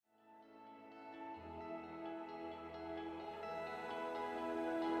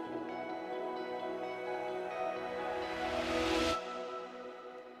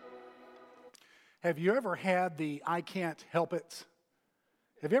Have you ever had the I can't help it?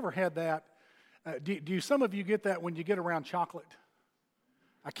 Have you ever had that? Do some of you get that when you get around chocolate?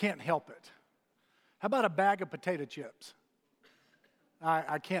 I can't help it. How about a bag of potato chips?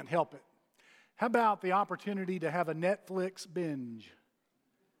 I can't help it. How about the opportunity to have a Netflix binge?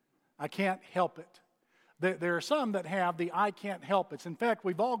 I can't help it. There are some that have the I can't help it. In fact,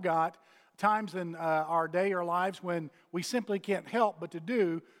 we've all got times in our day or lives when we simply can't help but to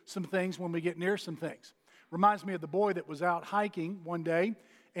do some things when we get near some things. Reminds me of the boy that was out hiking one day,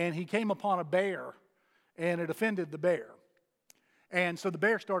 and he came upon a bear, and it offended the bear. And so the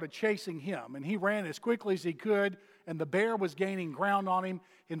bear started chasing him, and he ran as quickly as he could, and the bear was gaining ground on him.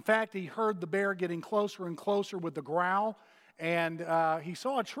 In fact, he heard the bear getting closer and closer with the growl, and he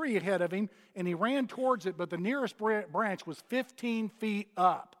saw a tree ahead of him, and he ran towards it, but the nearest branch was 15 feet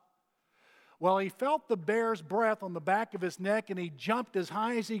up. Well, he felt the bear's breath on the back of his neck, and he jumped as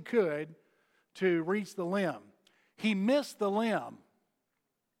high as he could to reach the limb. He missed the limb,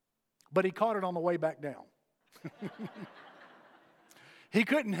 but he caught it on the way back down. He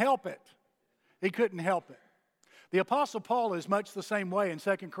couldn't help it. He couldn't help it. The Apostle Paul is much the same way in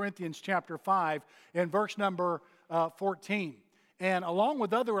 2 Corinthians chapter 5 and verse number 14. And along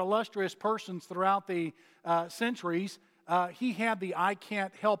with other illustrious persons throughout the centuries, he had the I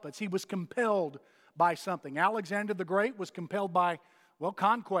can't help it. He was compelled by something. Alexander the Great was compelled by,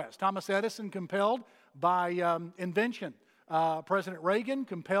 conquest. Thomas Edison compelled by invention. President Reagan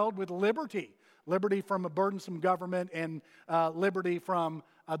compelled with liberty. Liberty from a burdensome government and liberty from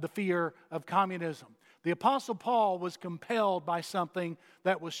the fear of communism. The Apostle Paul was compelled by something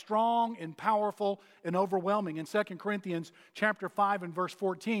that was strong and powerful and overwhelming in 2 Corinthians chapter 5 and verse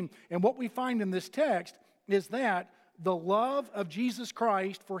 14. And what we find in this text is that the love of Jesus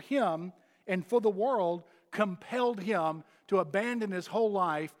Christ for him and for the world compelled him to abandon his whole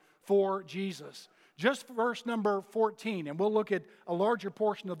life for Jesus. Just verse number 14, and we'll look at a larger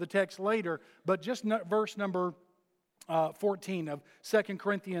portion of the text later, but just verse number 14 of 2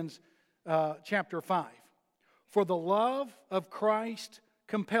 Corinthians chapter 5. For the love of Christ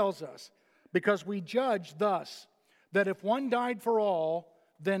compels us, because we judge thus, that if one died for all,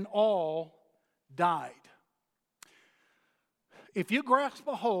 then all died. If you grasp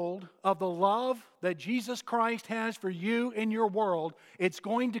a hold of the love that Jesus Christ has for you in your world, it's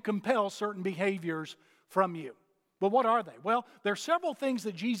going to compel certain behaviors from you. But what are they? Well, there are several things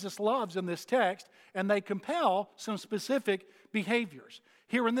that Jesus loves in this text, and they compel some specific behaviors.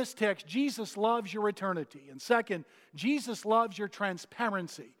 Here in this text, Jesus loves your eternity. And second, Jesus loves your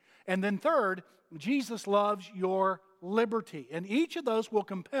transparency. And then third, Jesus loves your liberty. And each of those will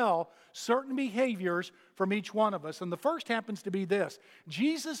compel certain behaviors from each one of us. And the first happens to be this: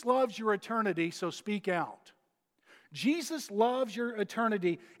 Jesus loves your eternity, so speak out. Jesus loves your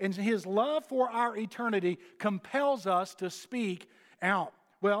eternity, and his love for our eternity compels us to speak out.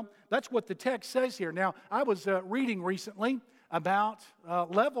 Well, that's what the text says here. Now, I was reading recently about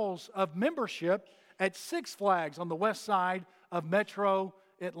levels of membership at Six Flags on the west side of Metro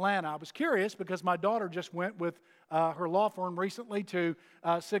Atlanta. I was curious because my daughter just went with her law firm recently to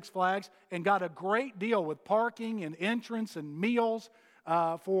Six Flags and got a great deal with parking and entrance and meals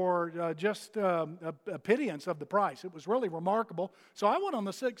for just a pittance of the price. It was really remarkable. So I went on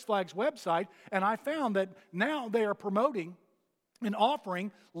the Six Flags website and I found that now they are promoting and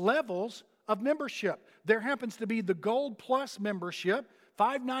offering levels of membership. There happens to be the Gold Plus membership,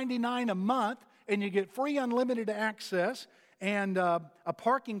 $5.99 a month, and you get free unlimited access and a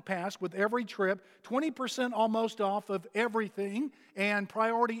parking pass with every trip, 20% almost off of everything, and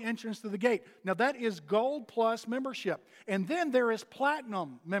priority entrance to the gate. Now that is Gold Plus membership. And then there is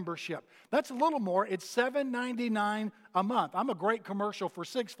Platinum membership. That's a little more. It's $7.99 a month. I'm a great commercial for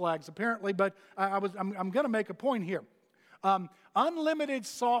Six Flags apparently, but I'm going to make a point here. Unlimited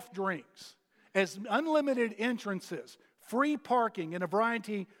soft drinks, as unlimited entrances, free parking, and a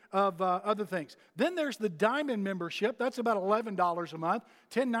variety of other things. Then there's the Diamond membership. That's about $11 a month,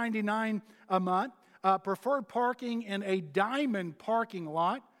 $10.99 a month. Preferred parking in a Diamond parking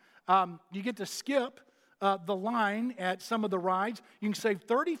lot. You get to skip the line at some of the rides. You can save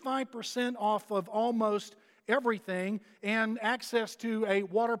 35% off of almost everything and access to a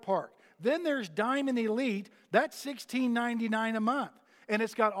water park. Then there's Diamond Elite. That's $16.99 a month. And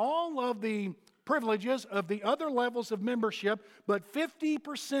it's got all of the privileges of the other levels of membership, but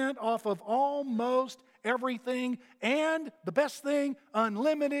 50% off of almost everything, and the best thing,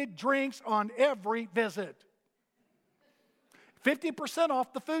 unlimited drinks on every visit. 50%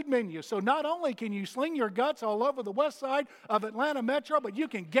 off the food menu. So not only can you sling your guts all over the west side of Atlanta Metro, but you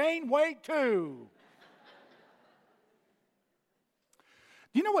can gain weight too.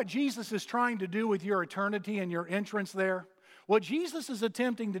 Do you know what Jesus is trying to do with your eternity and your entrance there? What Jesus is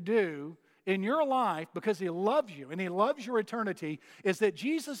attempting to do in your life, because He loves you and He loves your eternity, is that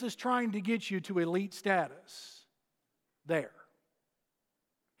Jesus is trying to get you to elite status there.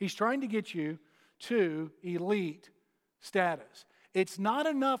 He's trying to get you to elite status. It's not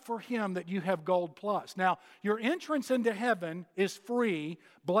enough for Him that you have gold plus. Now, your entrance into heaven is free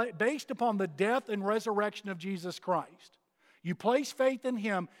based upon the death and resurrection of Jesus Christ. You place faith in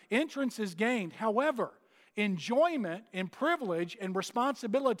Him, entrance is gained. However, enjoyment and privilege and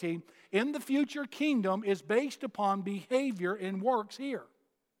responsibility in the future kingdom is based upon behavior and works here.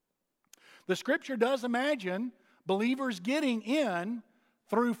 The Scripture does imagine believers getting in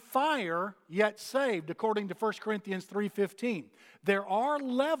through fire, yet saved, according to 1 Corinthians 3:15. There are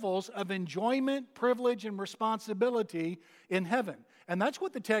levels of enjoyment, privilege, and responsibility in heaven. And that's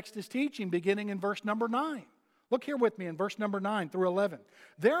what the text is teaching, beginning in verse number 9. Look here with me in verse number 9 through 11.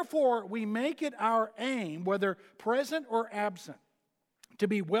 Therefore, we make it our aim, whether present or absent, to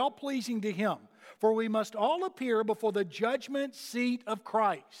be well-pleasing to Him. For we must all appear before the judgment seat of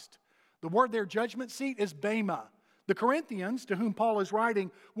Christ. The word there, judgment seat, is bema. The Corinthians, to whom Paul is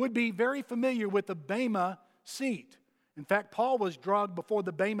writing, would be very familiar with the bema seat. In fact, Paul was drugged before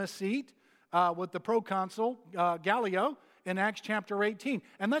the bema seat with the proconsul Gallio in Acts chapter 18.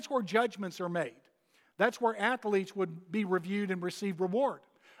 And that's where judgments are made. That's where athletes would be reviewed and receive reward.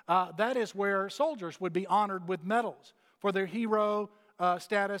 That is where soldiers would be honored with medals for their hero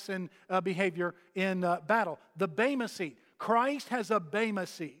status and behavior in battle. The bema seat. Christ has a bema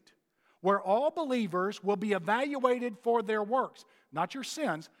seat where all believers will be evaluated for their works, not your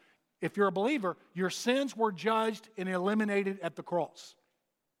sins. If you're a believer, your sins were judged and eliminated at the cross.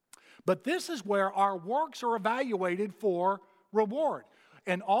 But this is where our works are evaluated for reward.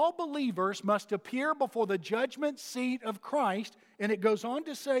 And all believers must appear before the judgment seat of Christ. And it goes on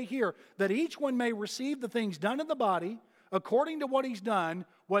to say here that each one may receive the things done in the body according to what he's done,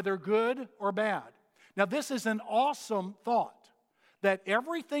 whether good or bad. Now, this is an awesome thought, that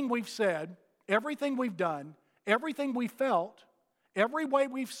everything we've said, everything we've done, everything we felt, every way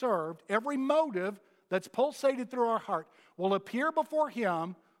we've served, every motive that's pulsated through our heart will appear before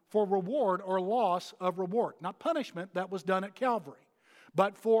Him for reward or loss of reward. Not punishment, that was done at Calvary,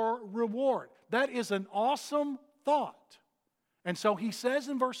 but for reward. That is an awesome thought. And so he says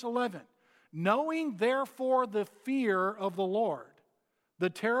in verse 11, knowing therefore the fear of the Lord,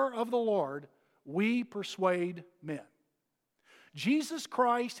 the terror of the Lord, we persuade men. Jesus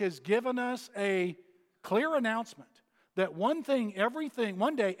Christ has given us a clear announcement that one day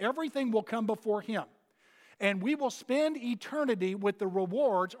everything will come before Him. And we will spend eternity with the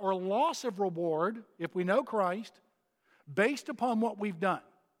rewards or loss of reward, if we know Christ, based upon what we've done.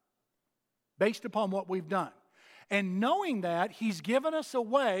 Based upon what we've done. And knowing that, He's given us a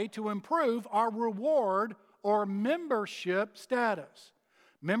way to improve our reward or membership status.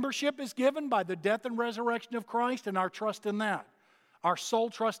 Membership is given by the death and resurrection of Christ and our trust in that. Our sole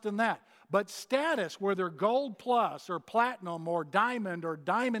trust in that. But status, whether gold plus or platinum or diamond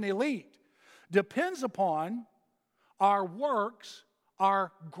elite, depends upon our works,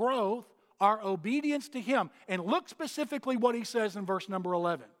 our growth, our obedience to Him. And look specifically what he says in verse number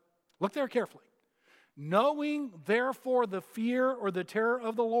 11. Look there carefully. Knowing therefore the fear or the terror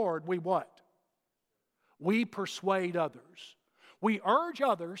of the Lord, we what? We persuade others. We urge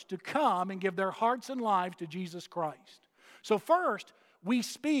others to come and give their hearts and lives to Jesus Christ. So first, we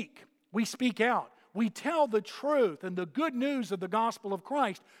speak out. We tell the truth and the good news of the gospel of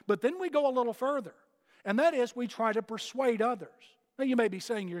Christ, but then we go a little further. And that is, we try to persuade others. Now, you may be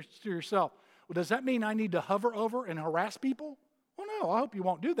saying to yourself, well, does that mean I need to hover over and harass people? Well, no, I hope you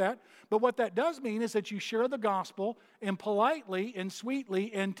won't do that. But what that does mean is that you share the gospel and politely and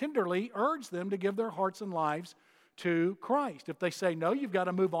sweetly and tenderly urge them to give their hearts and lives to Christ. If they say no, you've got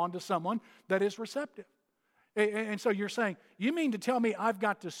to move on to someone that is receptive. And so you're saying, you mean to tell me I've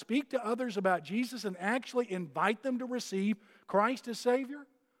got to speak to others about Jesus and actually invite them to receive Christ as Savior?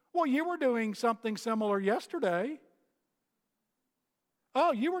 Well, you were doing something similar yesterday.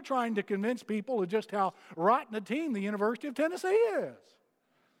 Oh, you were trying to convince people of just how rotten a team the University of Tennessee is.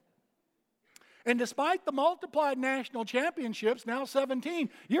 And despite the multiplied national championships, now 17,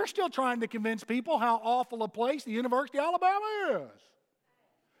 you're still trying to convince people how awful a place the University of Alabama is.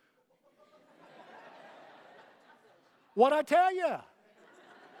 What'd I tell you?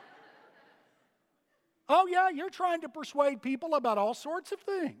 Oh, yeah, you're trying to persuade people about all sorts of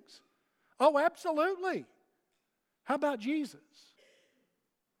things. Oh, absolutely. How about Jesus?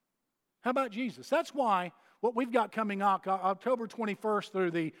 How about Jesus? That's why what we've got coming up, October 21st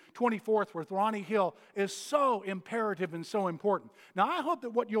through the 24th with Ronnie Hill, is so imperative and so important. Now, I hope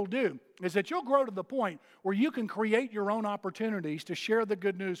that what you'll do is that you'll grow to the point where you can create your own opportunities to share the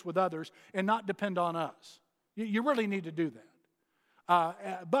good news with others and not depend on us. You really need to do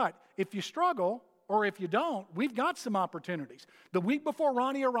that. But if you struggle, or if you don't, we've got some opportunities. The week before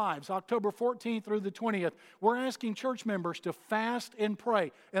Ronnie arrives, October 14th through the 20th, we're asking church members to fast and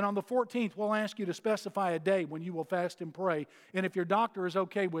pray. And on the 14th, we'll ask you to specify a day when you will fast and pray. And if your doctor is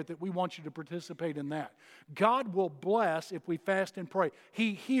okay with it, we want you to participate in that. God will bless if we fast and pray.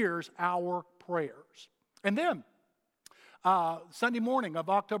 He hears our prayers. And then, Sunday morning of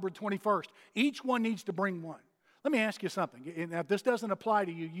October 21st, each one needs to bring one. Let me ask you something. Now, if this doesn't apply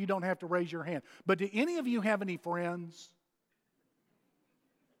to you, you don't have to raise your hand. But do any of you have any friends?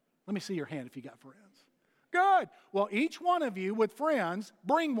 Let me see your hand if you got friends. Good. Well, each one of you with friends,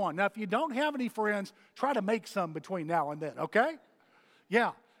 bring one. Now, if you don't have any friends, try to make some between now and then, okay?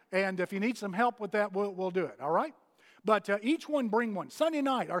 Yeah. And if you need some help with that, we'll do it, all right? But each one bring one. Sunday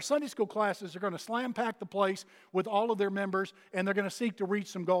night, our Sunday school classes are going to slam pack the place with all of their members, and they're going to seek to reach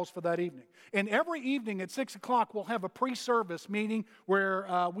some goals for that evening. And every evening at 6 o'clock, we'll have a pre-service meeting where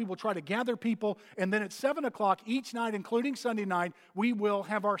we will try to gather people. And then at 7 o'clock each night, including Sunday night, we will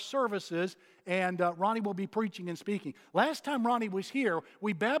have our services, and Ronnie will be preaching and speaking. Last time Ronnie was here,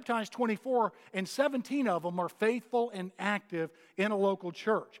 we baptized 24, and 17 of them are faithful and active in a local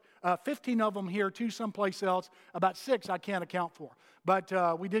church. 15 of them here, 2 someplace else. About 6 I can't account for.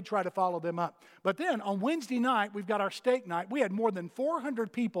 But we did try to follow them up. But then on Wednesday night, we've got our steak night. We had more than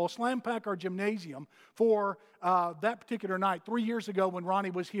 400 people slam pack our gymnasium for that particular night 3 years ago when Ronnie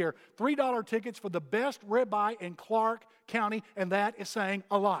was here. $3 tickets for the best ribeye in Clark County, and that is saying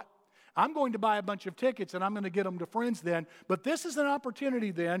a lot. I'm going to buy a bunch of tickets and I'm going to get them to friends then. But this is an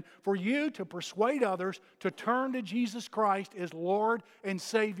opportunity then for you to persuade others to turn to Jesus Christ as Lord and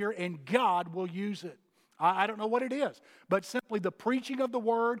Savior, and God will use it. I don't know what it is, but simply the preaching of the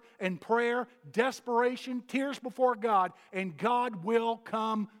Word and prayer, desperation, tears before God, and God will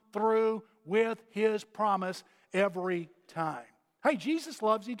come through with His promise every time. Hey, Jesus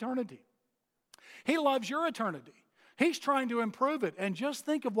loves eternity. He loves your eternity. He's trying to improve it. And just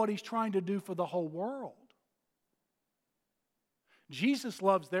think of what He's trying to do for the whole world. Jesus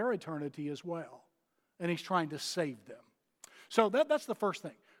loves their eternity as well. And He's trying to save them. So that's the first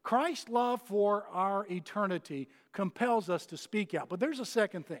thing. Christ's love for our eternity compels us to speak out. But there's a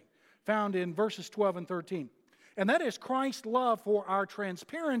second thing found in verses 12 and 13. And that is Christ's love for our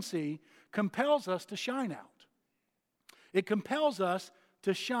transparency compels us to shine out. It compels us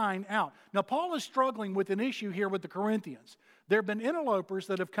to shine out. Now, Paul is struggling with an issue here with the Corinthians. There have been interlopers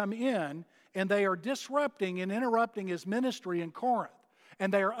that have come in, and they are disrupting and interrupting his ministry in Corinth,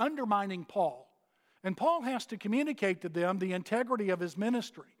 and they are undermining Paul. And Paul has to communicate to them the integrity of his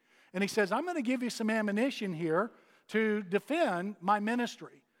ministry. And he says, I'm going to give you some ammunition here to defend my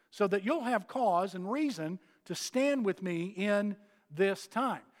ministry so that you'll have cause and reason to stand with me in this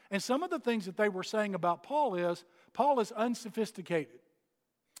time. And some of the things that they were saying about Paul is unsophisticated.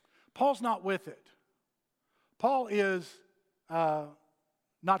 Paul's not with it. Paul is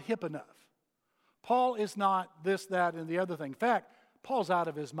not hip enough. Paul is not this, that, and the other thing. In fact, Paul's out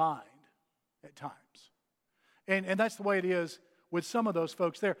of his mind at times. And that's the way it is with some of those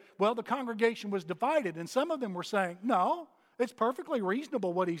folks there. Well, the congregation was divided, and some of them were saying, no, it's perfectly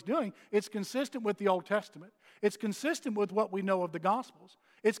reasonable what he's doing. It's consistent with the Old Testament. It's consistent with what we know of the Gospels.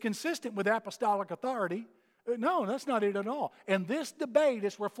 It's consistent with apostolic authority. No, that's not it at all. And this debate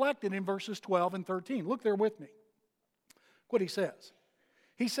is reflected in verses 12 and 13. Look there with me. Look what he says.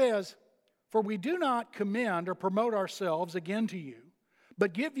 He says, for we do not commend or promote ourselves again to you,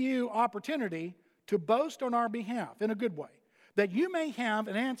 but give you opportunity to boast on our behalf in a good way, that you may have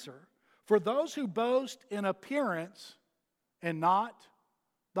an answer for those who boast in appearance and not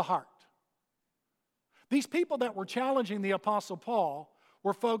the heart. These people that were challenging the Apostle Paul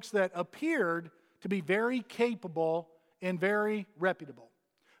were folks that appeared to be very capable and very reputable.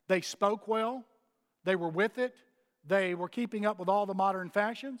 They spoke well. They were with it. They were keeping up with all the modern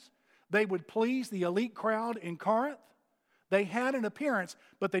fashions. They would please the elite crowd in Corinth. They had an appearance,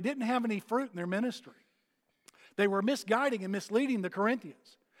 but they didn't have any fruit in their ministry. They were misguiding and misleading the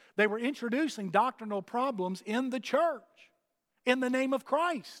Corinthians. They were introducing doctrinal problems in the church in the name of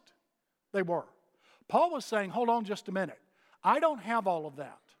Christ. They were. Paul was saying, hold on just a minute. I don't have all of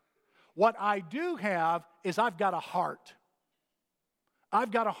that. What I do have is I've got a heart.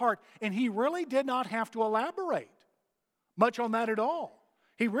 I've got a heart. And he really did not have to elaborate much on that at all.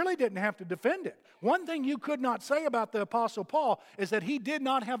 He really didn't have to defend it. One thing you could not say about the Apostle Paul is that he did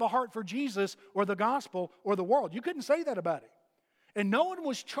not have a heart for Jesus or the gospel or the world. You couldn't say that about him. And no one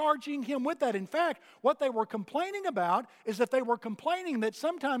was charging him with that. In fact, what they were complaining about is that they were complaining that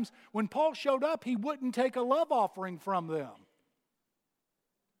sometimes when Paul showed up, he wouldn't take a love offering from them.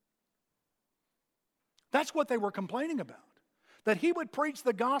 That's what they were complaining about. That he would preach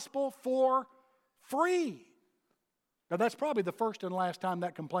the gospel for free. Now, that's probably the first and last time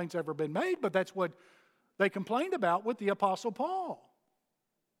that complaint's ever been made, but that's what they complained about with the Apostle Paul.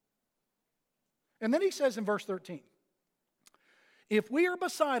 And then he says in verse 13, if we are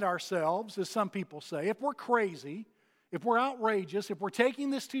beside ourselves, as some people say, if we're crazy, if we're outrageous, if we're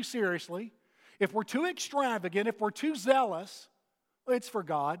taking this too seriously, if we're too extravagant, if we're too zealous, it's for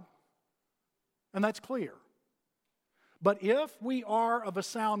God. And that's clear. But if we are of a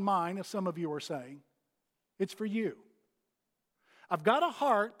sound mind, as some of you are saying, it's for you. I've got a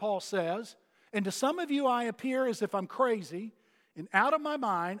heart, Paul says, and to some of you I appear as if I'm crazy and out of my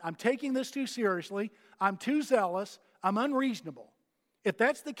mind. I'm taking this too seriously. I'm too zealous. I'm unreasonable. If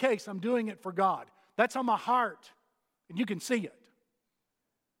that's the case, I'm doing it for God. That's on my heart, and you can see it.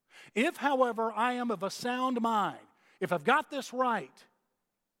 If, however, I am of a sound mind, if I've got this right,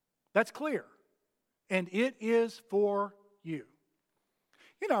 that's clear, and it is for you.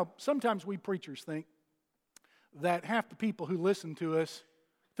 You know, sometimes we preachers think that half the people who listen to us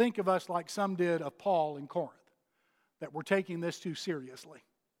think of us like some did of Paul in Corinth, that we're taking this too seriously.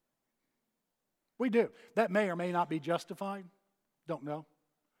 We do. That may or may not be justified. Don't know.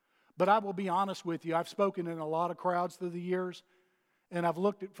 But I will be honest with you. I've spoken in a lot of crowds through the years, and I've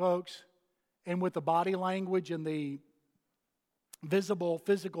looked at folks, and with the body language and the visible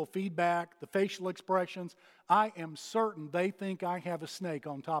physical feedback, the facial expressions, I am certain they think I have a snake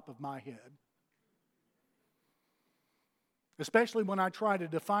on top of my head. Especially when I try to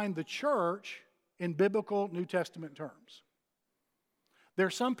define the church in biblical New Testament terms. There are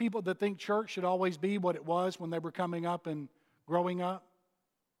some people that think church should always be what it was when they were coming up and growing up.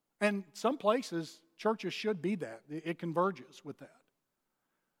 And some places, churches should be that. It converges with that.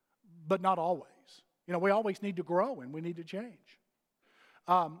 But not always. You know, we always need to grow and we need to change.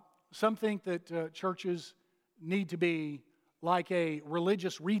 Some think that churches need to be like a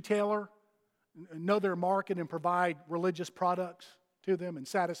religious retailer, know their market and provide religious products to them and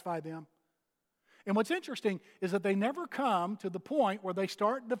satisfy them. And what's interesting is that they never come to the point where they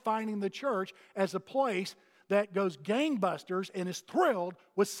start defining the church as a place that goes gangbusters and is thrilled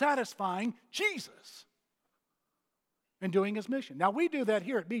with satisfying Jesus and doing His mission. Now, we do that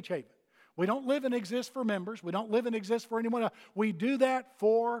here at Beach Haven. We don't live and exist for members. We don't live and exist for anyone else. We do that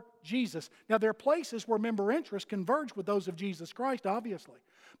for Jesus. Now, there are places where member interests converge with those of Jesus Christ, obviously.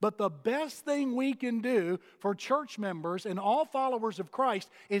 But the best thing we can do for church members and all followers of Christ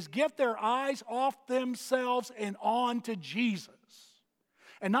is get their eyes off themselves and on to Jesus.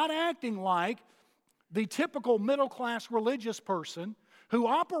 And not acting like the typical middle-class religious person who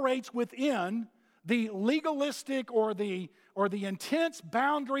operates within the legalistic or the intense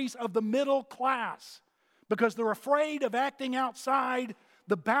boundaries of the middle class because they're afraid of acting outside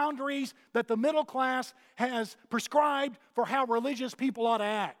the boundaries that the middle class has prescribed for how religious people ought to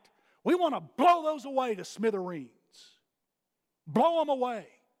act. We want to blow those away to smithereens. Blow them away.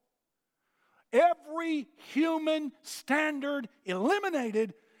 Every human standard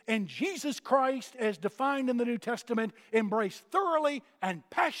eliminated, and Jesus Christ, as defined in the New Testament, embraced thoroughly and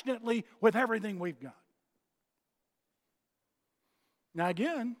passionately with everything we've got. Now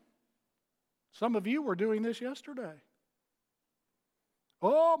again, some of you were doing this yesterday.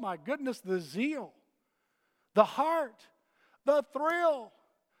 Oh my goodness, the zeal, the heart, the thrill.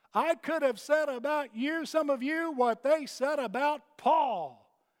 I could have said about you, some of you, what they said about Paul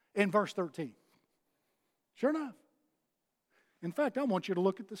in verse 13. Sure enough. In fact, I want you to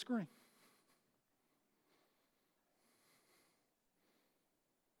look at the screen.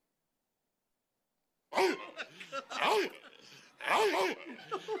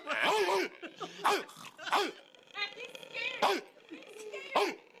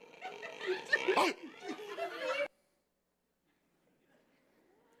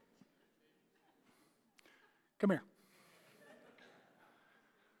 Come here.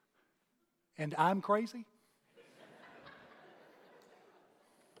 And I'm crazy?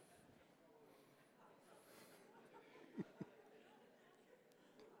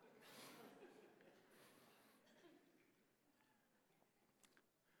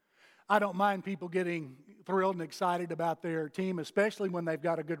 I don't mind people getting thrilled and excited about their team, especially when they've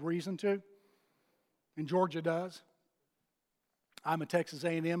got a good reason to, and Georgia does. I'm a Texas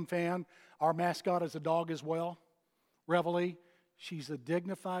A&M fan. Our mascot is a dog as well, Reveille. she's a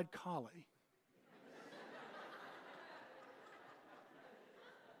dignified collie.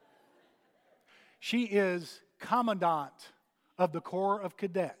 She is commandant of the Corps of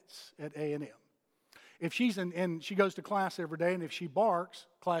Cadets at A&M. If she's and she goes to class every day, and if she barks,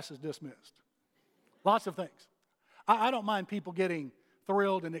 class is dismissed. Lots of things. I don't mind people getting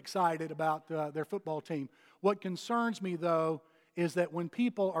thrilled and excited about their football team. What concerns me, though, is that when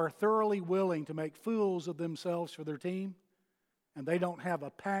people are thoroughly willing to make fools of themselves for their team, and they don't have a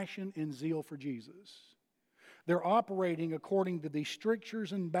passion and zeal for Jesus, they're operating according to the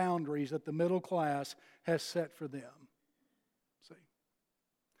strictures and boundaries that the middle class has set for them. See?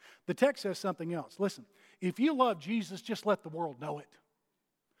 The text says something else. Listen, if you love Jesus, just let the world know it.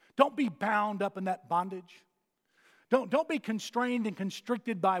 Don't be bound up in that bondage. Don't be constrained and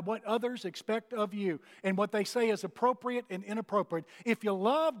constricted by what others expect of you and what they say is appropriate and inappropriate. If you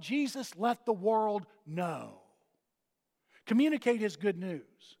love Jesus, let the world know. Communicate His good news.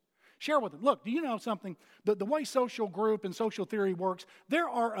 Share with them. Look, do you know something? The way social group and social theory works, there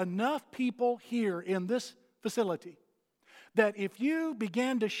are enough people here in this facility that if you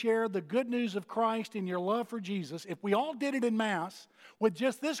began to share the good news of Christ and your love for Jesus, if we all did it in mass with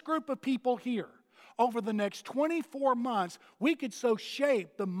just this group of people here, over the next 24 months, we could so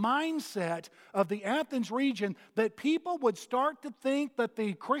shape the mindset of the Athens region that people would start to think that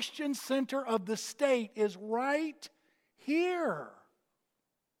the Christian center of the state is right here.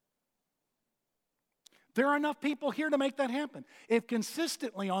 There are enough people here to make that happen. If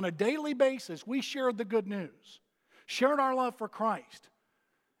consistently on a daily basis we shared the good news, shared our love for Christ,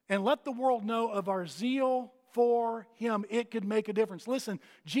 and let the world know of our zeal for Him, it could make a difference. Listen,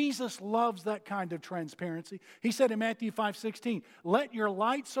 Jesus loves that kind of transparency. He said in Matthew 5:16, "Let your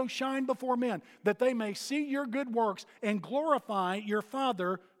light so shine before men that they may see your good works and glorify your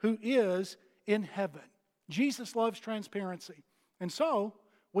Father who is in heaven." Jesus loves transparency, and so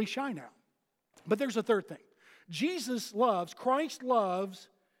we shine out. But there's a third thing. Christ loves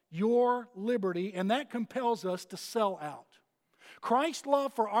your liberty, and that compels us to sell out. Christ's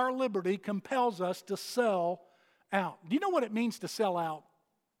love for our liberty compels us to sell out. Do you know what it means to sell out?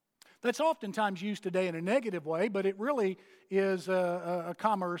 That's oftentimes used today in a negative way, but it really is a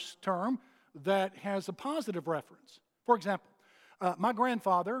commerce term that has a positive reference. For example, my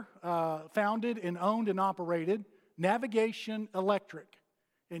grandfather founded and owned and operated Navigation Electric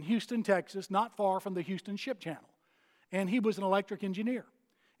in Houston, Texas, not far from the Houston Ship Channel. And he was an electric engineer.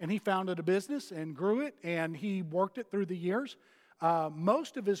 And he founded a business and grew it, and he worked it through the years.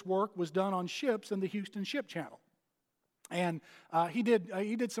 Most of his work was done on ships in the Houston Ship Channel. And he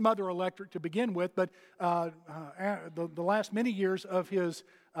did some other electric to begin with, but the last many years of his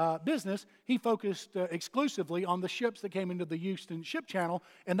business, he focused exclusively on the ships that came into the Houston Ship Channel,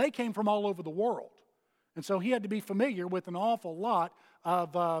 and they came from all over the world. And so he had to be familiar with an awful lot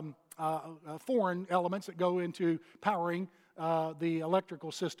of foreign elements that go into powering the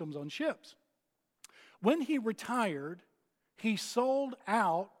electrical systems on ships. When he retired, he sold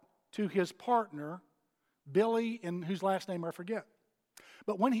out to his partner, Billy, and whose last name I forget.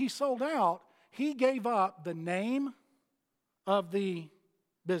 But when he sold out, he gave up the name of the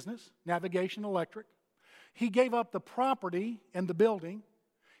business, Navigation Electric. He gave up the property and the building.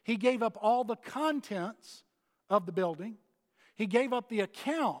 He gave up all the contents of the building. He gave up the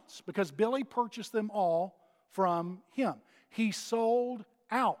accounts because Billy purchased them all from him. He sold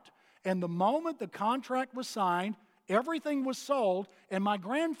out. And the moment the contract was signed, everything was sold, and my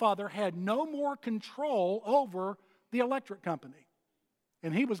grandfather had no more control over the electric company.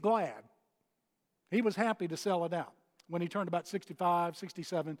 And he was glad. He was happy to sell it out when he turned about 65,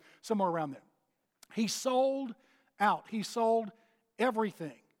 67, somewhere around there. He sold out. He sold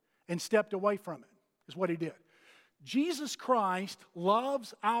everything and stepped away from it, is what he did. Jesus Christ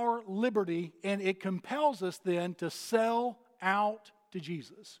loves our liberty, and it compels us then to sell out to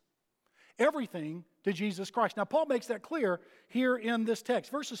Jesus. Everything to Jesus Christ. Now, Paul makes that clear here in this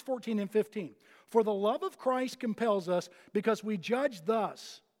text, verses 14 and 15. For the love of Christ compels us, because we judge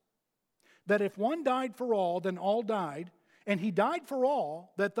thus, that if one died for all, then all died, and he died for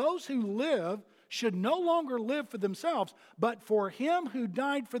all, that those who live should no longer live for themselves, but for him who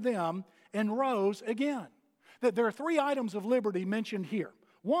died for them and rose again. That there are three items of liberty mentioned here.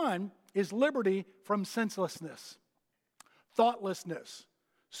 One is liberty from senselessness, thoughtlessness,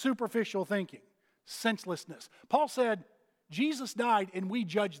 superficial thinking, senselessness. Paul said, Jesus died and we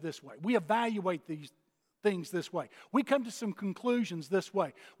judge this way. We evaluate these things this way. We come to some conclusions this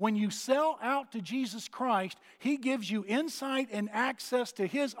way. When you sell out to Jesus Christ, He gives you insight and access to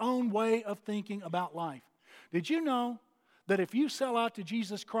His own way of thinking about life. Did you know that if you sell out to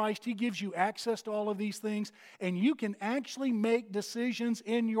Jesus Christ, He gives you access to all of these things, and you can actually make decisions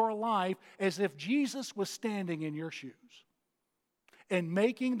in your life as if Jesus was standing in your shoes and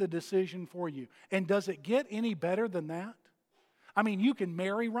making the decision for you. And does it get any better than that? I mean, you can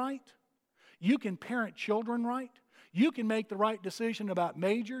marry right. You can parent children right. You can make the right decision about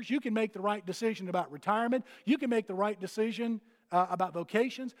majors. You can make the right decision about retirement. You can make the right decision about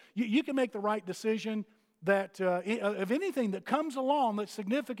vocations. You can make the right decision that of anything that comes along that's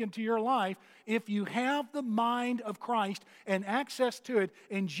significant to your life if you have the mind of Christ and access to it.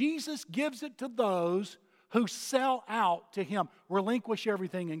 And Jesus gives it to those who sell out to Him, relinquish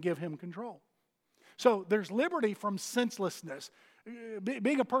everything and give Him control. So there's liberty from senselessness.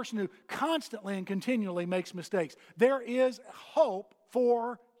 Being a person who constantly and continually makes mistakes. There is hope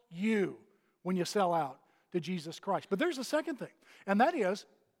for you when you sell out to Jesus Christ. But there's a second thing, and that is,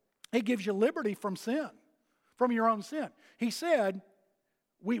 it gives you liberty from sin, from your own sin. He said,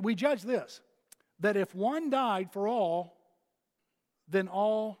 we judge this, that if one died for all, then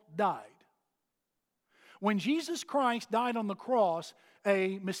all died. When Jesus Christ died on the cross,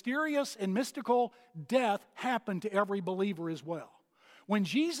 a mysterious and mystical death happened to every believer as well. When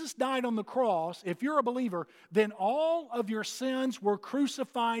Jesus died on the cross, if you're a believer, then all of your sins were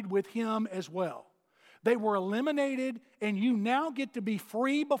crucified with Him as well. They were eliminated, and you now get to be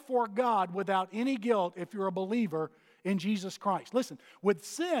free before God without any guilt if you're a believer in Jesus Christ. Listen, with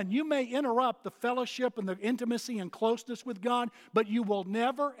sin, you may interrupt the fellowship and the intimacy and closeness with God, but you will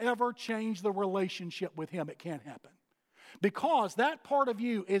never, ever change the relationship with Him. It can't happen. Because that part of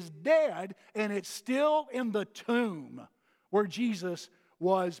you is dead, and it's still in the tomb where Jesus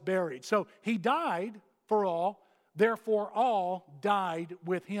was buried. So He died for all, therefore all died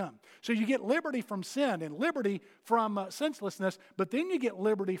with Him. So you get liberty from sin and liberty from senselessness, but then you get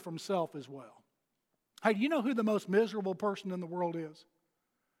liberty from self as well. Hey, do you know who the most miserable person in the world is?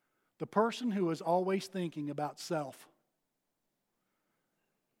 The person who is always thinking about self,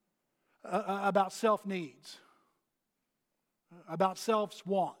 about self-needs, about self's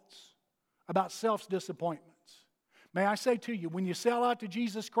wants, about self's disappointments. May I say to you, when you sell out to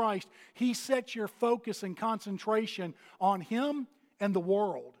Jesus Christ, He sets your focus and concentration on Him and the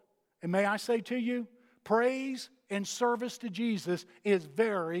world. And may I say to you, praise and service to Jesus is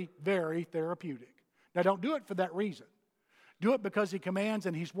very, very therapeutic. Now, don't do it for that reason. Do it because He commands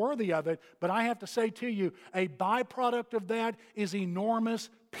and He's worthy of it. But I have to say to you, a byproduct of that is enormous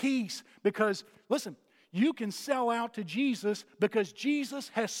peace. Because, listen, you can sell out to Jesus because Jesus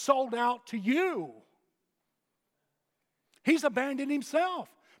has sold out to you. He's abandoned Himself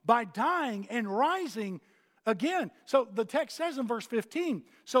by dying and rising again. So the text says in verse 15,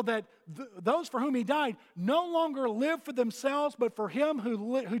 so that those for whom He died no longer live for themselves, but for Him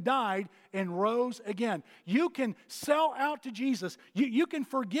who died and rose again. You can sell out to Jesus. You can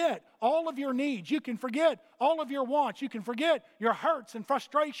forget all of your needs. You can forget all of your wants. You can forget your hurts and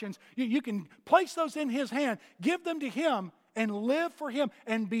frustrations. You can place those in His hand, give them to Him, and live for Him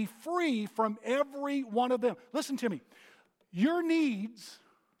and be free from every one of them. Listen to me. Your needs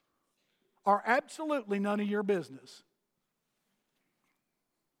are absolutely none of your business.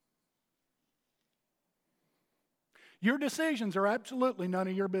 Your decisions are absolutely none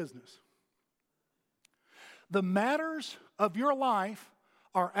of your business. The matters of your life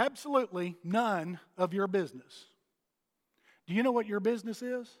are absolutely none of your business. Do you know what your business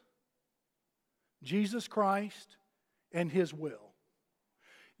is? Jesus Christ and His will.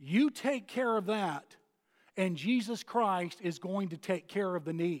 You take care of that, and Jesus Christ is going to take care of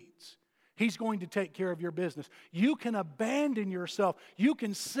the needs. He's going to take care of your business. You can abandon yourself. You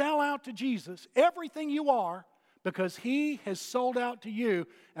can sell out to Jesus everything you are because He has sold out to you.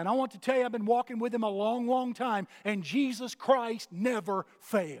 And I want to tell you, I've been walking with Him a long, long time, and Jesus Christ never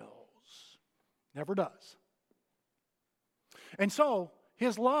fails. Never does. And so,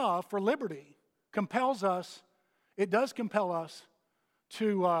 His love for liberty compels us, it does compel us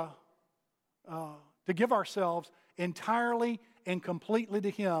to give ourselves entirely and completely to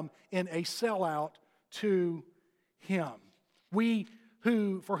Him in a sellout to Him. We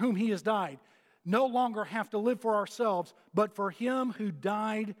for whom He has died no longer have to live for ourselves, but for Him who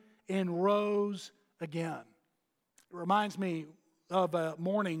died and rose again. It reminds me of a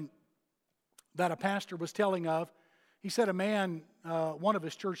morning that a pastor was telling of. He said a man, one of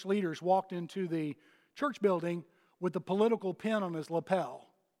his church leaders, walked into the church building with a political pin on his lapel,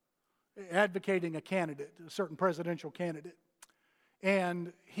 advocating a candidate, a certain presidential candidate.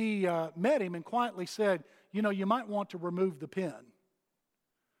 And he met him and quietly said, you know, you might want to remove the pin.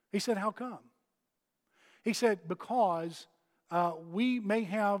 He said, how come? He said, because we may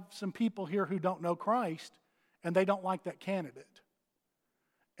have some people here who don't know Christ, and they don't like that candidate.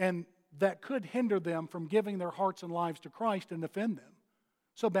 And that could hinder them from giving their hearts and lives to Christ and offend them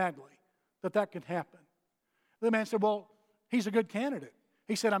so badly that could happen. The man said, well, he's a good candidate.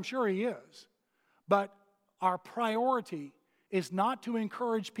 He said, I'm sure he is. But our priority is not to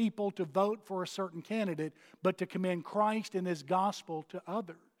encourage people to vote for a certain candidate, but to commend Christ and His gospel to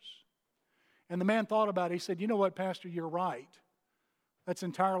others. And the man thought about it. He said, you know what, Pastor, you're right. That's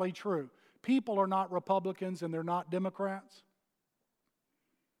entirely true. People are not Republicans and they're not Democrats.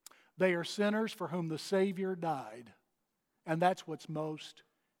 They are sinners for whom the Savior died. And that's what's most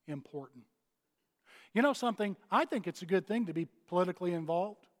important. You know something? I think it's a good thing to be politically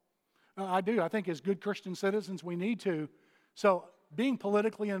involved. I do. I think as good Christian citizens we need to. So being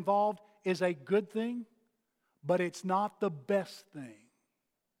politically involved is a good thing, but it's not the best thing.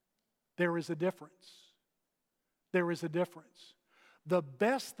 There is a difference. There is a difference. The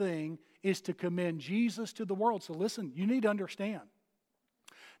best thing is to commend Jesus to the world. So listen, you need to understand.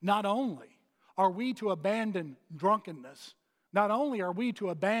 Not only are we to abandon drunkenness, not only are we to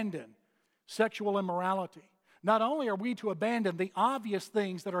abandon sexual immorality, not only are we to abandon the obvious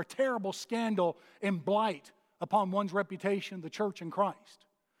things that are terrible scandal and blight upon one's reputation, the church and Christ.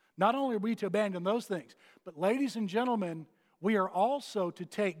 Not only are we to abandon those things, but ladies and gentlemen, we are also to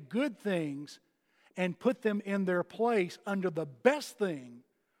take good things and put them in their place under the best thing,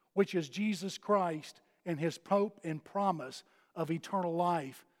 which is Jesus Christ and His hope and promise of eternal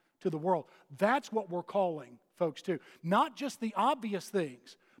life to the world. That's what we're calling folks to. Not just the obvious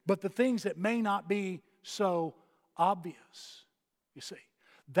things, but the things that may not be so obvious, you see.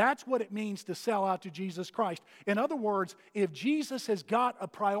 That's what it means to sell out to Jesus Christ. In other words, if Jesus has got a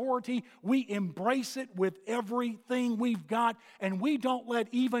priority, we embrace it with everything we've got, and we don't let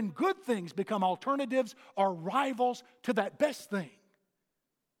even good things become alternatives or rivals to that best thing.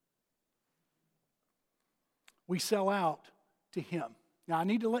 We sell out to Him. Now, I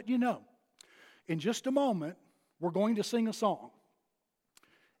need to let you know, in just a moment, we're going to sing a song,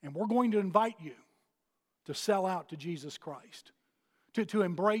 and we're going to invite you to sell out to Jesus Christ. To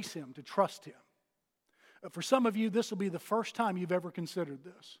embrace Him, to trust Him. For some of you, this will be the first time you've ever considered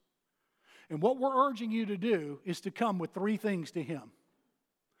this. And what we're urging you to do is to come with three things to Him.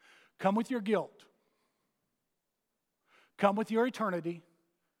 Come with your guilt. Come with your eternity.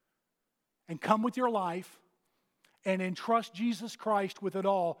 And come with your life. And entrust Jesus Christ with it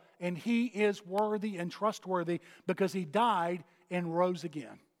all. And He is worthy and trustworthy because He died and rose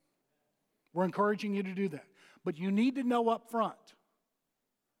again. We're encouraging you to do that. But you need to know up front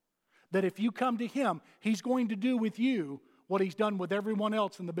that if you come to Him, He's going to do with you what He's done with everyone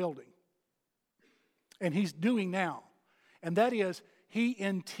else in the building. And He's doing now. And that is, He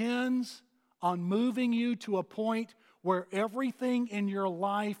intends on moving you to a point where everything in your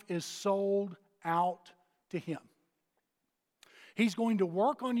life is sold out to Him. He's going to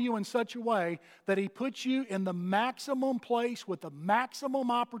work on you in such a way that He puts you in the maximum place with the maximum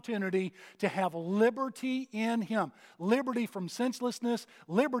opportunity to have liberty in Him. Liberty from senselessness,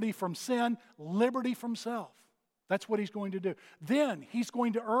 liberty from sin, liberty from self. That's what He's going to do. Then He's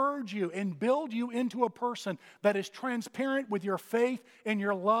going to urge you and build you into a person that is transparent with your faith and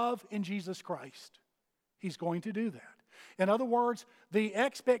your love in Jesus Christ. He's going to do that. In other words, the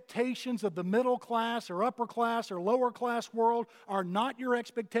expectations of the middle class or upper class or lower class world are not your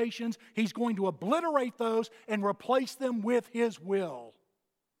expectations. He's going to obliterate those and replace them with His will.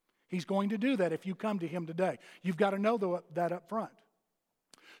 He's going to do that if you come to Him today. You've got to know that up front.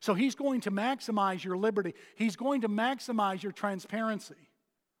 So He's going to maximize your liberty. He's going to maximize your transparency.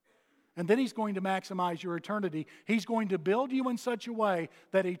 And then He's going to maximize your eternity. He's going to build you in such a way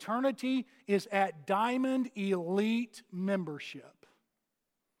that eternity is at Diamond Elite membership.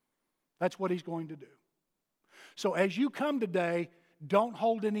 That's what He's going to do. So as you come today, don't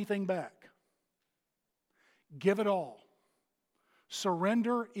hold anything back. Give it all.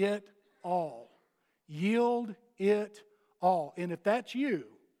 Surrender it all. Yield it all. And if that's you,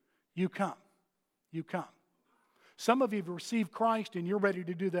 you come. You come. Some of you have received Christ and you're ready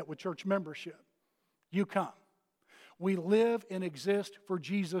to do that with church membership. You come. We live and exist for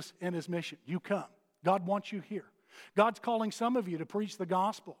Jesus and His mission. You come. God wants you here. God's calling some of you to preach the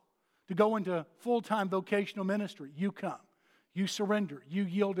gospel, to go into full-time vocational ministry. You come. You surrender. You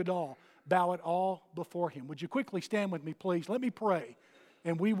yield it all. Bow it all before Him. Would you quickly stand with me, please? Let me pray,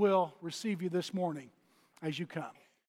 and we will receive you this morning as you come.